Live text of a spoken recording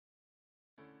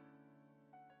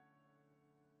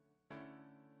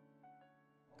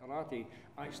Karate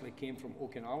actually came from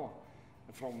Okinawa,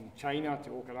 from China to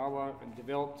Okinawa, and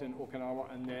developed in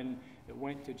Okinawa, and then it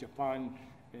went to Japan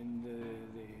in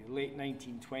the late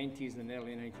 1920s and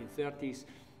early 1930s,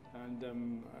 and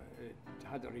it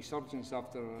had a resurgence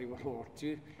after World War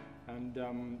II, and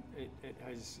it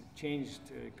has changed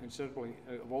considerably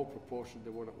out of all proportion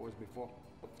to what it was before.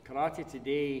 Karate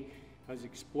today has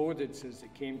exploded since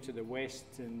it came to the West,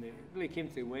 and it really came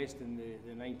to the West in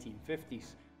the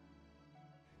 1950s.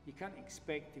 You can't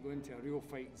expect to go into a real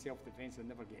fight in self-defense and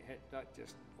never get hit. That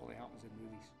just only happens in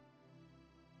movies.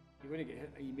 You're going to get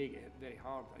hit, and you may get hit very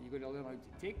hard, and you're going to learn how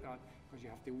to take that, because you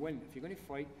have to win. If you're going to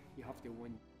fight, you have to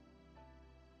win.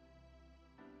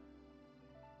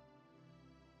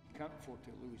 You can't afford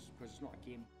to lose, because it's not a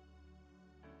game.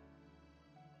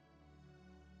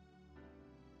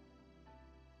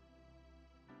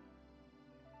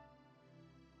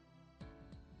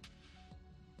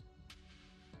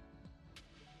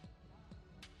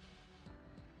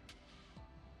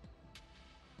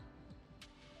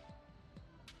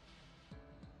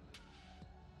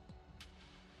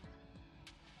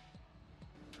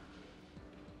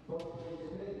 I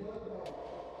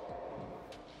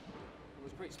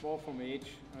was quite small for my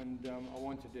age, and I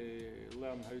wanted to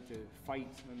learn how to fight,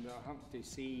 and I happened to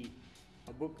see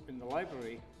a book in the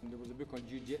library, and there was a book on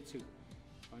jiu-jitsu,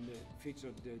 and it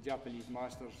featured the Japanese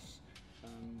masters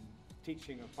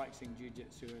teaching or practicing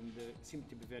jiu-jitsu, and it seemed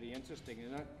to be very interesting,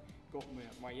 and that got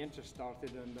my interest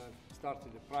started, and I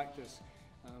started to practice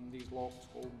these locks,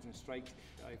 holds and strikes.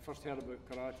 I first heard about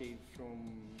karate from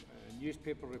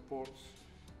newspaper reports,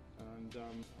 and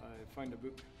I found a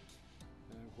book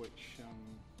which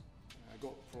I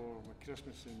got for my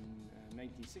Christmas in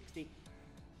 1960,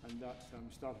 and that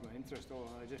started my interest.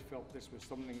 I just felt this was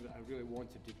something that I really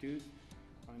wanted to do,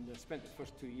 and I spent the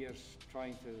first 2 years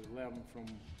trying to learn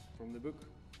from the book,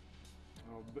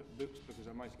 or books, because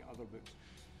I managed to get other books.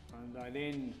 And I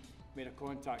then made a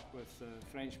contact with a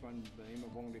Frenchman by the name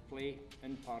of Homeward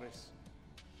in Paris,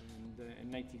 and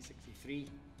in 1963,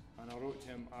 and I wrote to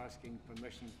him asking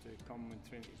permission to come and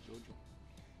train at his dojo.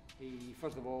 He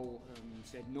first of all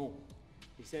said no.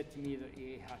 He said to me that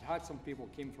he had some people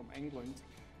came from England.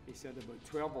 He said about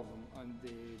 12 of them, and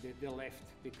they left.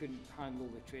 They couldn't handle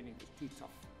the training, it was too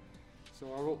tough.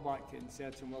 So I wrote back to him and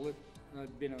said to him, well, look,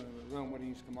 I'd been a Royal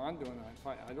Marines Commando, and in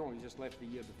fact I'd only just left the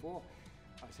year before.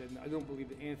 I said, I don't believe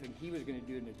that anything he was going to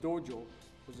do in the dojo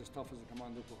was as tough as the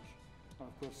commando course. And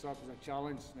of course that was a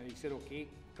challenge, and he said, okay,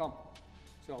 come.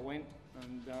 So I went,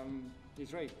 and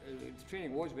he's right, the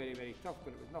training was very, very tough,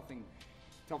 but it was nothing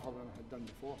tougher than I had done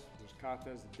before. There's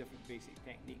katas, different basic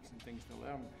techniques and things to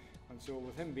learn. And so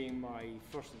with him being my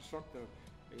first instructor,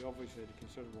 he obviously had a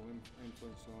considerable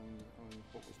influence on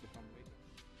what was to come later.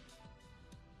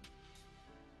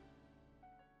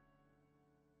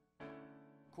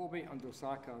 Kobe and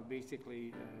Osaka are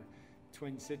basically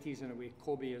twin cities in a way.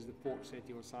 Kobe is the port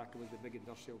city, Osaka was the big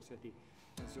industrial city,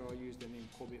 and so I used the name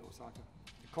Kobe Osaka.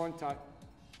 The contact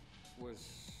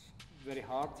was very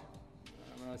hard.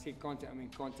 When I say contact, I mean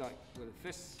contact with the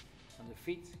fists and the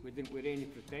feet. We didn't wear any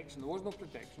protection. There was no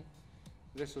protection.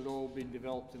 This had all been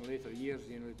developed in later years,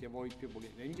 you know, to avoid people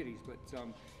getting injuries, but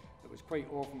it was quite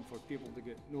often for people to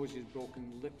get noses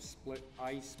broken, lips split,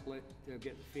 eyes split, to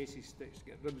get the faces stitched,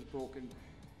 get ribs broken.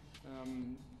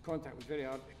 Contact was very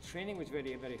hard. Training was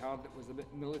very, very hard. It was a bit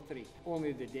military.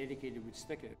 Only the dedicated would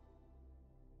stick it.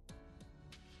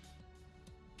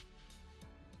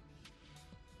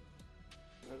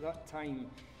 At that time,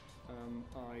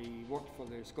 I worked for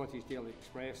the Scottish Daily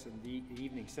Express and the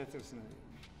Evening Citizen.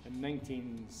 In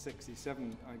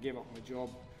 1967, I gave up my job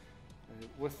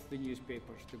with the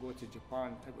newspapers to go to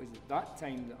Japan. It was at that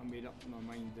time that I made up in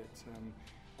my mind that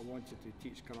I wanted to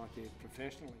teach karate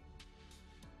professionally.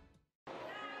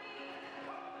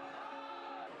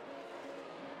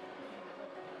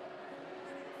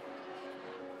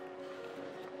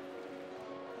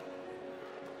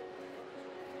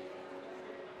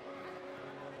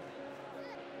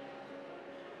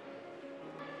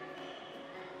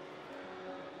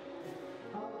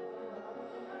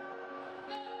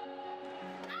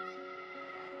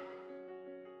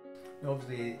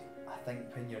 Obviously, I think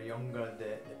when you're younger,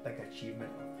 the big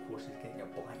achievement, of course, is getting your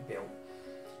black belt,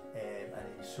 and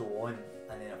then so on.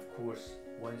 And then, of course,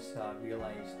 once I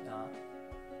realised that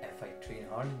if I train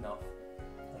hard enough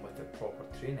and with the proper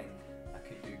training, I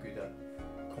could do good at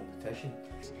competition.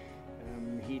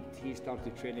 He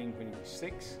started training when he was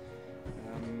 6,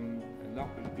 and that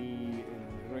would be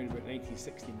around about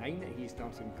 1969 that he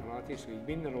started in karate, so he's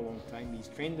been there a long time. He's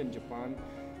trained in Japan.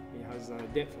 He has a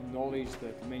depth of knowledge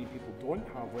that many people don't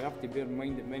have. We have to bear in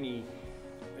mind that many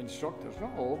instructors,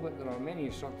 not all, but there are many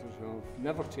instructors who have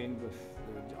never trained with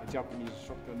a Japanese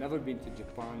instructor, never been to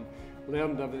Japan,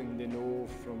 learned everything they know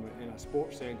from in a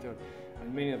sports centre,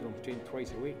 and many of them train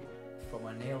twice a week. From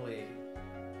an early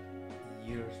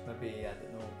years, maybe, I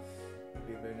don't know,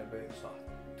 maybe around about sort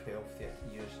of 12,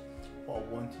 13 years, what I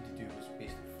wanted to do was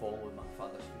basically follow in my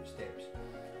father's footsteps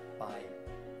by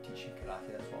teaching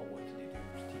karate. That's what I wanted to do,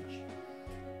 was teach.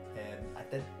 I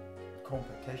did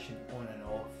competition on and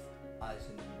off as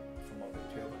in from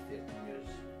about 12 or 13 years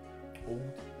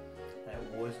old, and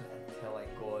it wasn't until I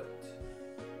got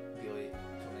really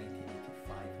to 1985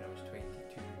 when I was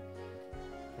 22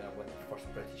 that I won the first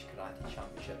British Karate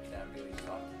Championships, and I really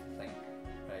started to think,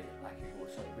 right, I could go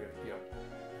somewhere here,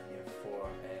 and therefore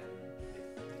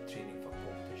the training for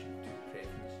competition took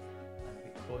preference. And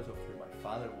because of who my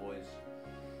father was,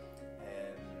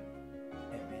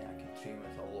 it meant I could train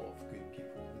with a lot of good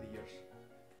people over the years.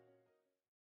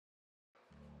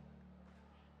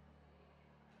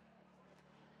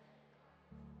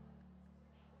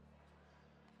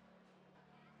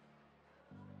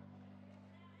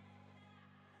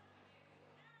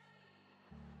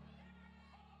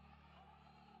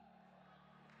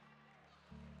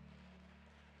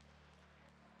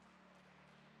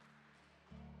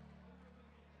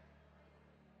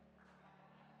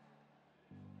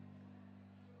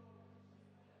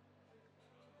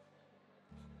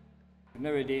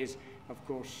 Nowadays, of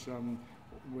course,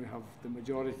 we have the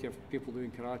majority of people doing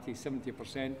karate,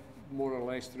 70% more or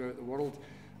less throughout the world,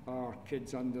 are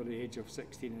kids under the age of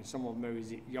 16, and some of them now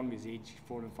as young as age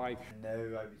 4 and 5. Now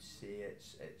I would say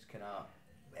it's kind of,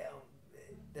 well,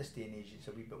 this day and age it's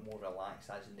a wee bit more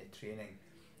relaxed as in the training,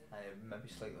 maybe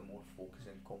slightly more focused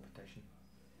on competition.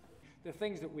 The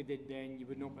things that we did then you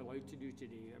would not be allowed to do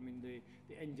today. I mean, the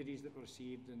injuries that were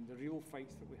received and the real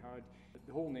fights that we had,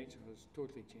 the whole nature has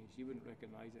totally changed. You wouldn't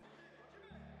recognise it.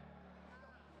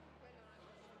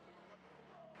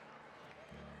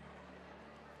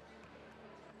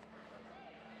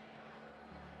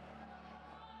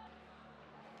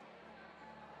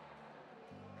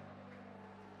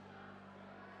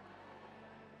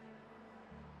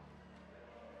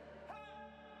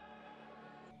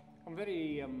 I'm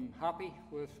very happy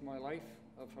with my life.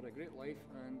 I've had a great life,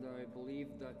 and I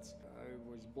believe that I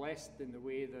was blessed in the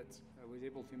way that I was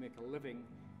able to make a living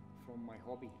from my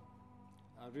hobby.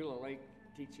 I really like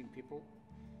teaching people.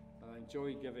 I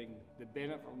enjoy giving the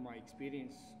benefit of my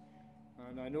experience,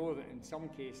 and I know that in some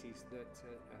cases that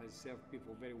it has served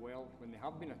people very well when they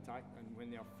have been attacked and when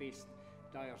they have faced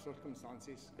dire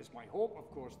circumstances. It's my hope,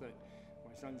 of course, that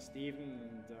my son Stephen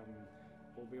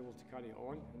will be able to carry it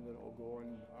on, and that it will go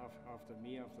on after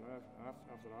me, after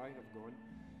I have gone.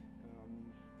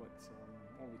 But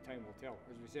only time will tell.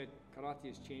 As we said, karate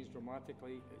has changed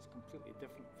dramatically. It's completely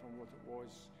different from what it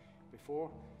was before.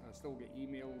 I still get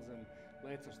emails and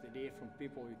letters today from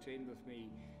people who trained with me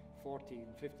 40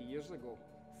 and 50 years ago,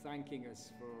 thanking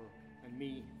us and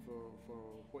me for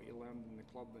what you learned in the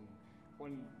club.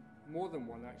 And more than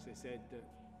one actually said that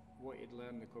what he'd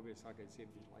learned in the Osaka had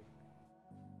saved his life.